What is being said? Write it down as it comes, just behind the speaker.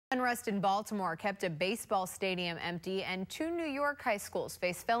Unrest in Baltimore kept a baseball stadium empty, and 2 New York high schools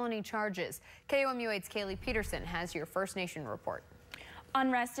face felony charges. KOMU-8's Kaylee Peterson has your First Nation report.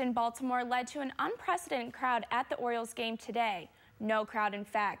 Unrest in Baltimore led to an unprecedented crowd at the Orioles game today. No crowd, in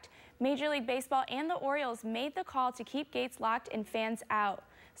fact. Major League Baseball and the Orioles made the call to keep gates locked and fans out.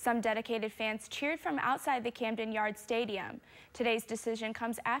 Some dedicated fans cheered from outside the Camden Yards Stadium. Today's decision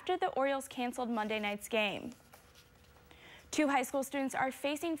comes after the Orioles canceled Monday night's game. 2 high school students are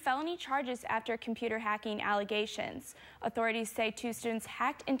facing felony charges after computer hacking allegations. Authorities say 2 students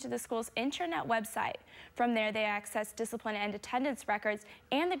hacked into the school's intranet website. From there, they accessed discipline and attendance records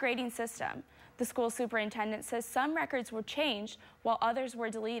and the grading system. The school superintendent says some records were changed while others were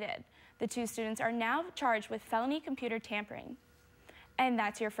deleted. The 2 students are now charged with felony computer tampering. And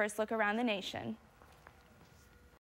that's your first look around the nation.